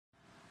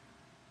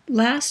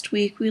Last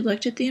week we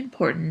looked at the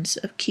importance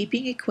of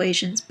keeping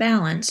equations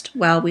balanced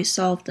while we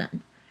solve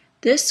them.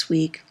 This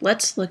week,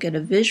 let's look at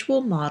a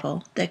visual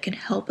model that can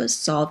help us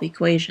solve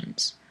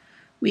equations.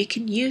 We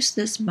can use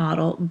this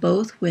model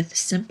both with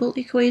simple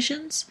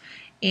equations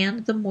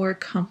and the more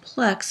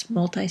complex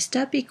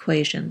multi-step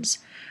equations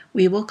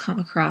we will come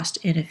across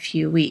in a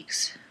few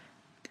weeks.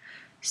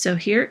 So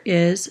here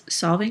is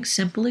solving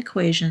simple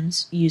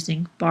equations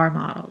using bar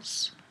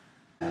models.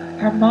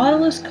 Our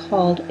model is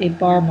called a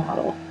bar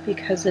model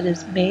because it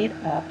is made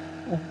up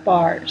of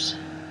bars.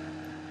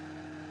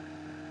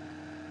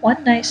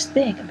 One nice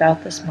thing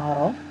about this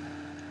model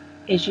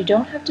is you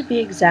don't have to be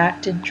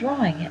exact in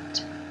drawing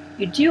it.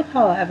 You do,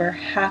 however,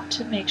 have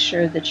to make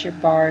sure that your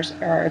bars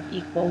are of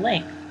equal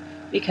length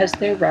because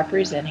they're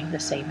representing the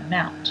same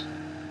amount.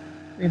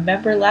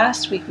 Remember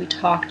last week we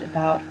talked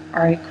about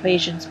our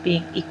equations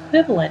being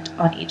equivalent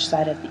on each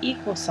side of the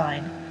equal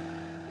sign.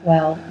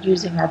 Well,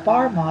 using our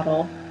bar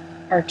model,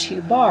 our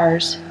two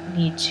bars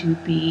need to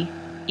be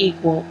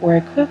equal or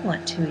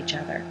equivalent to each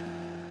other.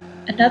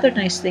 Another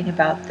nice thing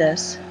about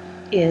this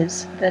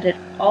is that it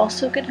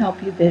also can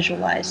help you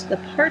visualize the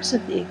parts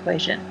of the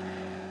equation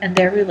and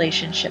their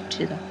relationship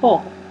to the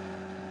whole.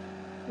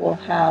 We'll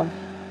have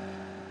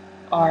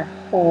our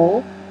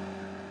whole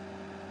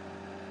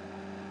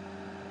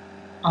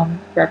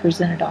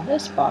represented on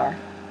this bar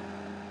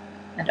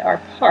and our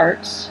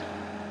parts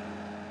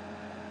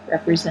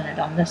represented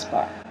on this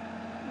bar.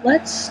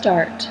 Let's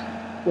start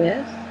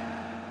with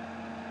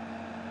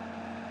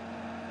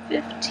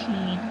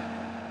 15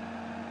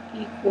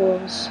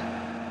 equals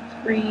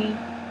 3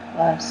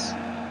 plus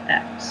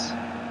x.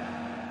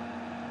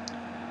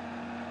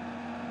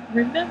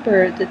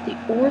 Remember that the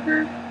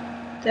order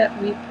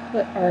that we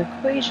put our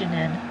equation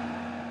in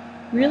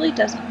really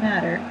doesn't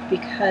matter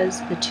because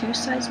the two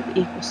sides of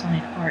the equal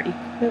sign are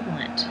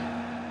equivalent.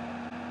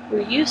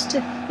 We're used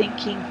to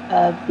thinking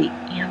of the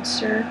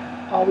answer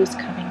always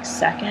coming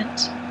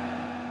second,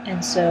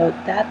 and so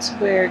that's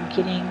where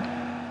getting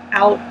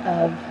out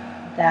of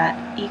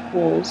that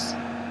equals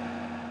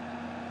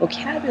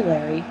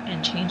vocabulary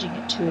and changing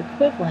it to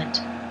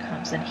equivalent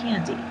comes in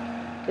handy,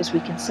 because we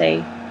can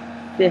say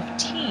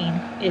 15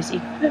 is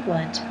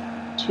equivalent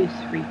to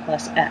 3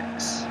 plus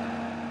x.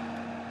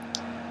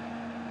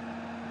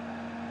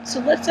 So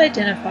let's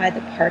identify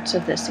the parts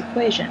of this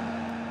equation.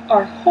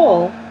 Our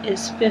whole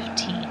is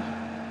 15,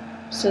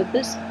 so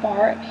this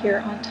bar up here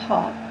on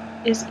top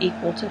is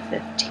equal to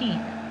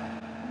 15.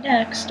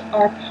 Next,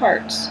 our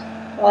parts.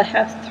 Well, I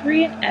have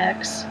 3 and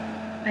x.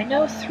 I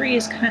know 3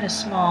 is kind of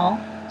small,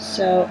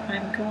 so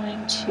I'm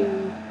going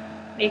to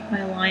make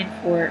my line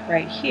for it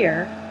right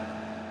here,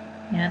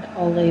 and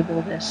I'll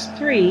label this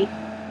 3,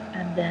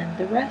 and then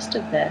the rest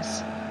of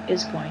this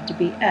is going to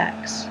be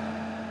x.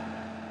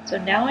 So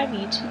now I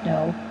need to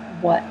know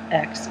what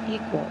x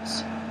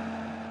equals.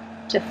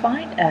 To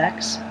find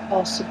x,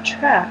 I'll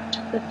subtract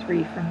the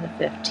 3 from the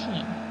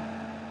 15.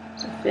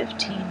 So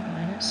 15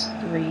 minus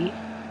 3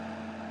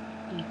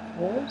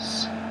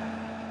 equals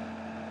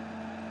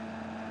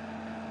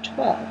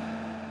 12.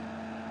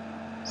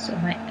 So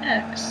my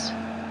x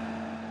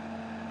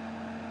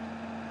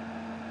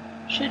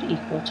should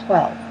equal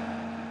 12.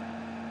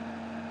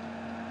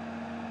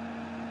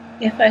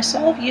 If I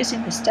solve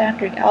using the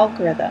standard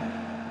algorithm,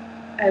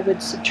 I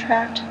would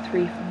subtract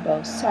 3 from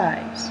both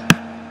sides.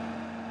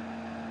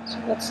 So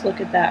let's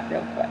look at that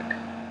real quick.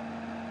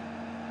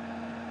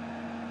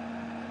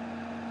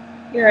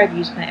 Here I've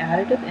used my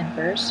additive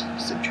inverse,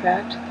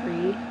 subtract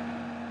 3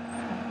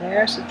 from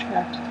there,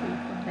 subtract 3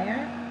 from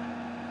there.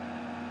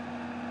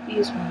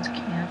 These ones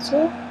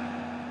cancel.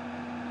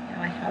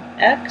 Now I have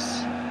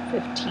x,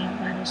 15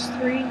 minus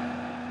 3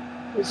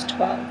 is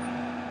 12.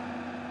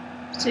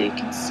 So you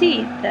can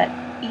see that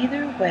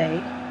either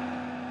way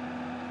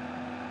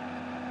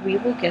we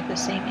will get the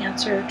same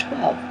answer of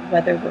 12,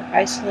 whether we're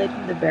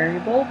isolating the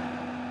variable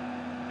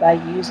by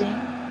using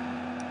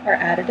our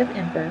additive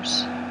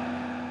inverse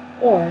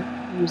or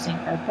using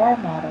our bar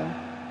model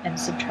and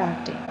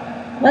subtracting.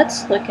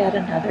 Let's look at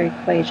another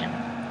equation.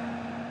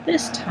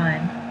 This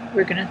time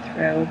we're going to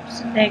throw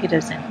some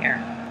negatives in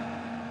here.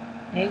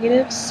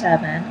 Negative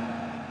 7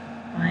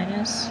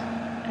 minus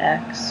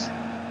x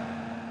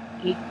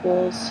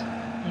equals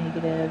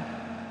negative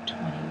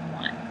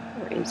 21,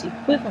 or is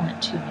equivalent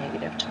to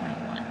negative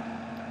 21.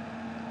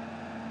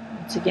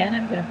 Once again,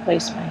 I'm going to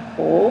place my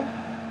whole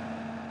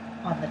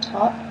on the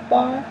top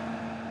bar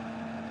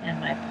and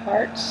my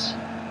parts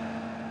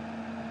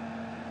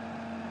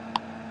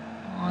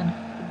on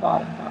the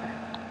bottom bar.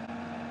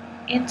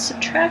 In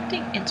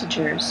subtracting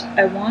integers,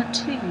 I want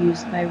to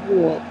use my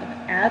rule of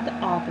add the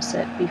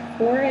opposite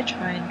before I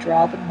try and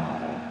draw the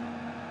model.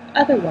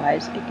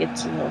 Otherwise, it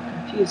gets a little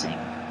confusing.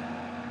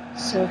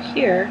 So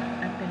here,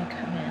 I'm going to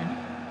come in,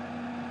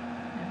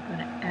 and I'm going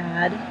to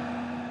add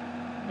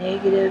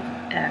negative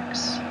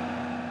x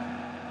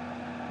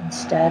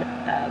instead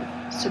of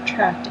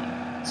subtracting.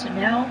 So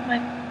now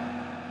my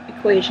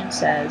equation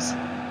says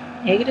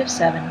negative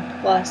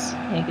 7 plus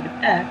negative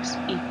x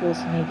equals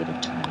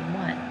negative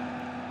 21.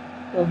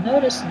 You'll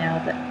notice now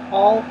that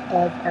all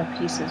of our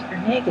pieces are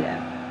negative.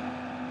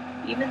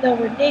 Even though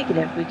we're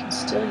negative, we can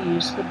still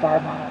use the bar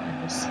model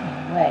in the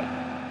same way.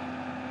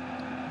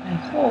 My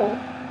whole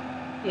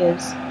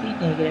is the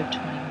negative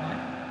 21.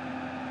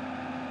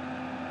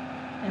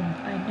 And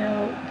I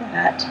know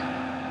that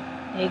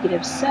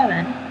negative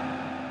 7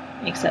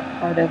 makes up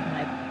part of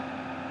my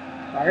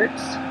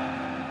parts,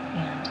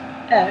 and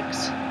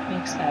x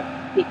makes up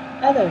the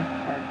other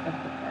part of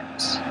the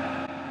parts.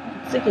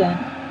 Once again,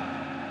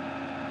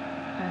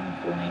 I'm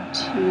going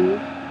to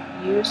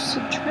use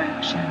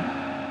subtraction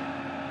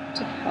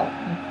to help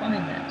me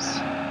find this.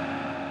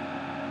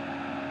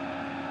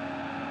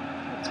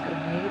 Let's go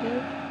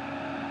negative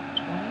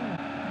 21,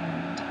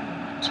 and I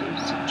want to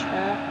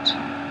subtract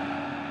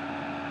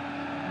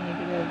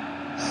negative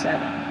 7.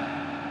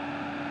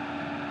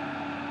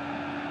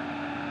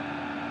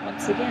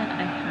 Once again,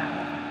 I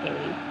have a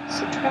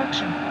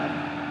subtraction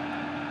problem.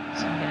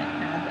 So I'm going to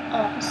add the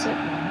opposite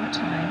one more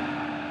time,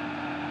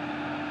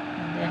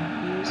 and then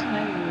use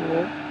my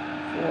rule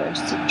for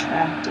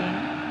subtracting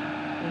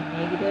a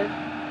negative,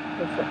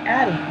 or for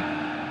adding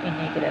a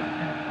negative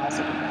and a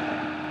positive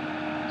value.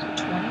 So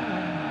 21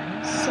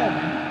 minus 7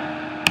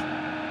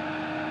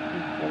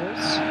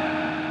 equals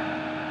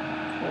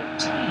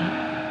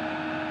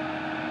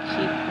 14.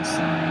 Keep the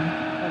sign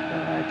of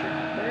the larger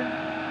number,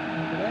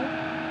 negative.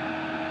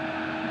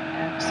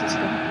 X is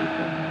going to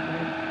equal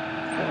negative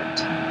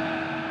 14.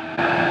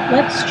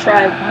 Let's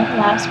try one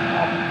last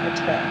problem for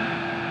today.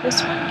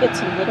 This one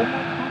gets a little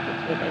more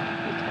complicated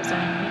because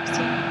I'm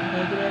mixing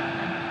negative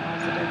and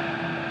positive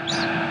numbers.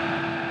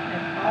 My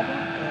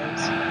problem is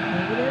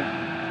negative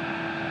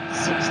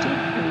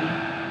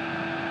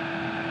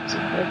 63 is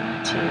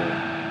equivalent to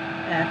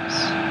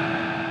x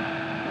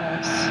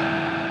plus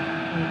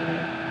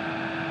negative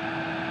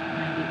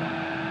 91.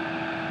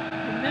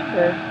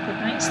 Remember, the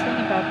nice thing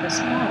about this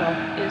model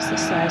is the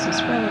size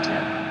is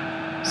relative,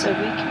 so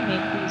we can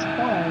make these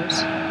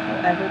bars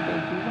however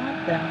big we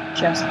want them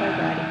just by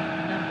writing in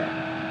the number.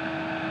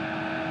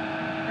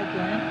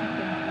 Again, I'm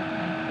going to have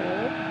my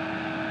whole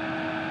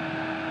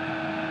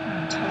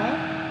on top,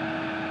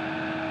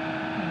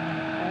 and my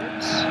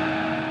parts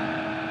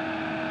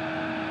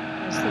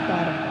as the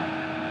bottom bar.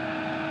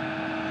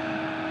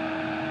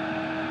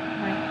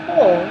 My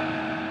whole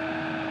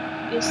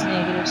is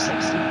negative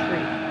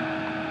 63.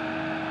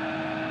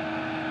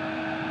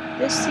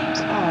 This seems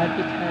odd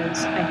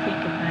because I think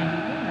of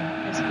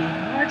 91 as being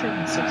larger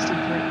than 63.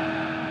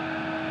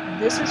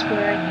 And this is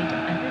where I need to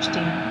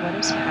understand what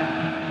is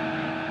happening in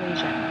my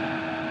equation.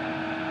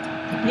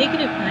 The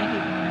negative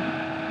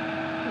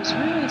 91 is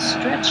really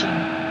stretching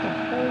the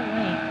whole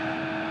length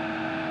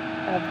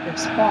of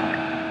this bar.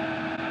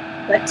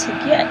 But to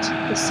get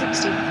the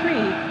 63,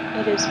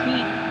 it is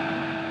beaten.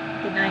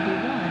 The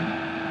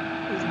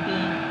 91 is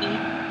being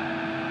eaten.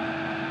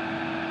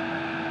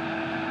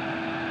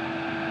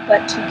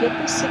 But to get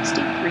the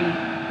 63,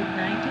 the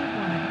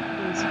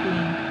 91 is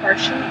being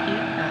partially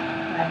eaten up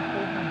by a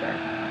whole number.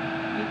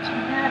 You can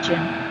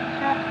imagine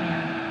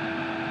Pac-Man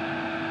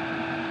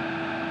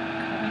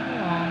coming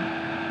along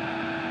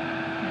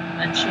and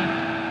munching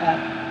up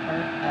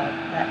part of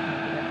that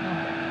negative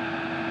number.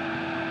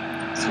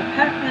 So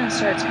Pac-Man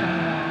starts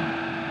coming along,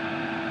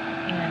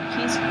 and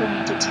he's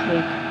going to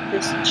take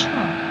this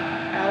chunk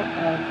out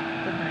of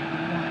the 91.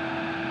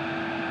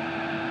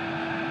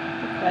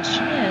 The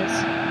question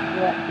is,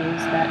 what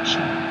is that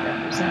chunk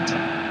representing?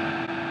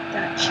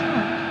 That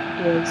chunk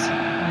is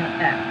my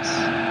x.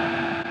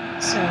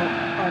 So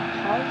our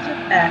positive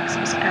x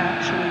is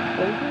actually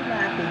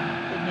overlapping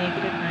the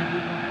negative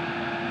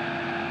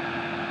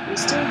 91. We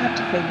still have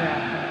to figure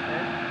out, however,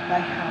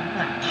 by how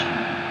much.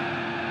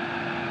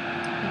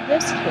 In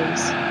this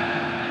case,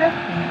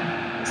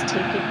 Pac-Man has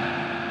taken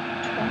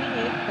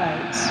 28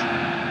 bytes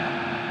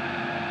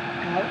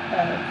out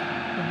of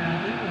the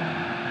 91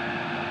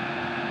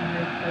 and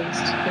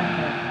replaced them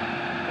with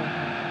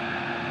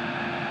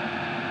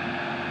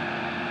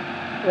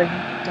bringing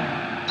it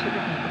down to the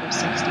negative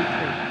 63.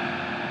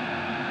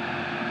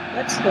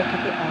 Let's look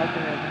at the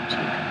algorithm to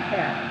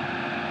compare.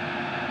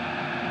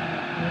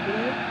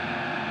 Negative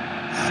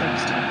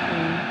 63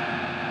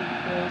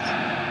 equals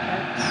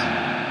x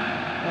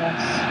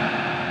plus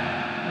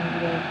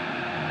negative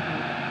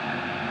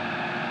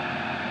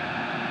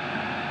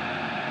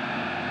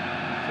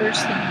 91.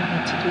 First thing we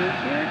need to do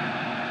here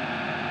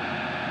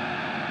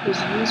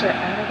is use our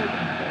additive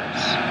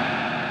inverse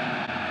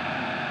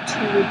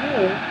to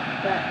remove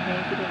that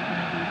negative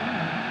 91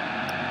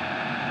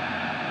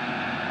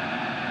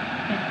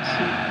 and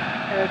keep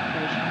our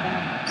equation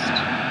balanced.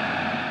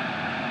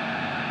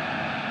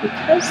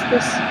 Because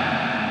this,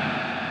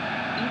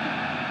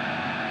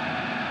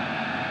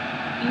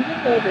 even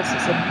though this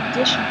is an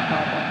addition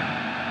problem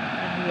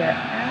and we are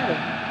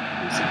adding,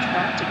 we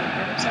subtract to get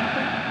rid of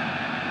something,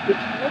 we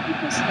can look at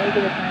this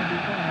negative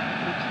 91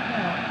 and we can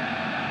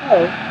know,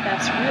 oh,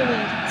 that's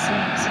really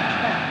saying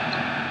subtract.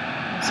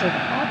 And so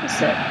the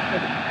opposite for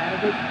the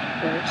additive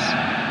inverse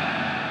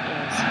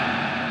is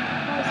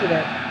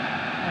positive 91.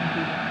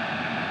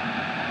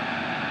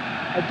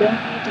 I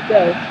don't need to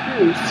go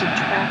through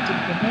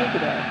subtracting the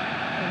negative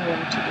in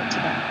order to get to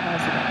that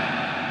positive.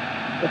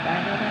 If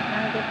I know my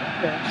additive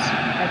inverse,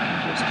 I can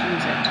just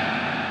use it.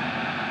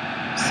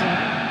 So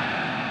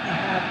I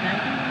have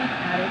 91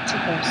 added to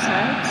both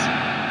sides.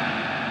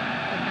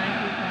 The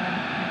 91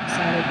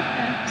 inside of the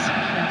x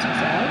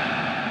cancels out,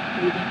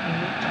 leaving me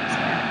with just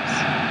x.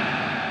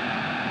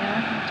 Now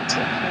I have to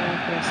take care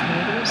of this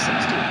negative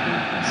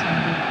 63 plus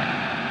 91.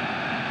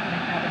 When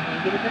I have a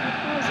negative and a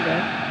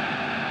positive,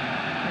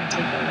 I'm going to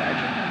take a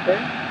larger number,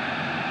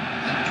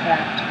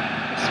 subtract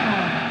the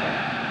small number.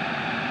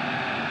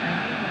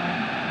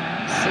 91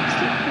 minus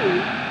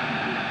 63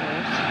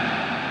 equals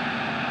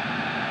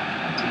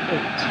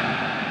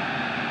 28.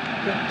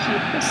 Then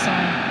keep the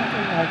sign of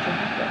the larger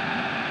number.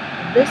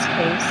 In this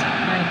case,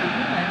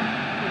 91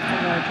 is the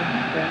larger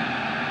number,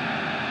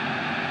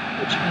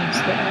 which means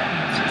that our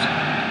answer is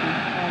going to be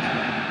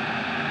positive.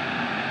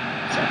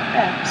 So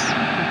x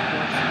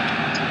equals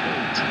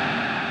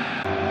 28.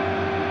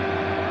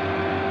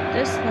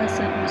 This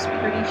lesson was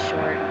pretty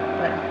short,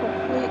 but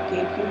hopefully it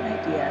gave you an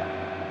idea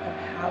of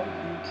how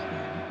you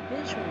can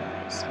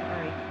visualize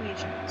our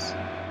equations.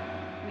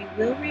 We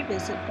will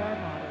revisit bar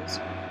models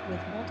with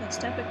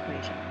multi-step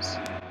equations.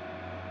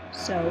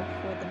 So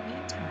for the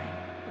meantime,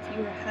 if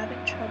you are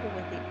having trouble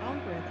with the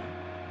algorithm,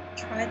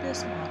 try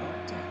this model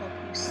to help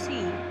you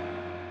see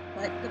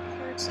what the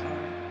parts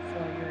are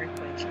for your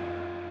equation.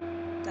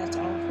 That's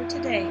all for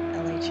today,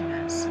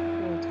 LHMS.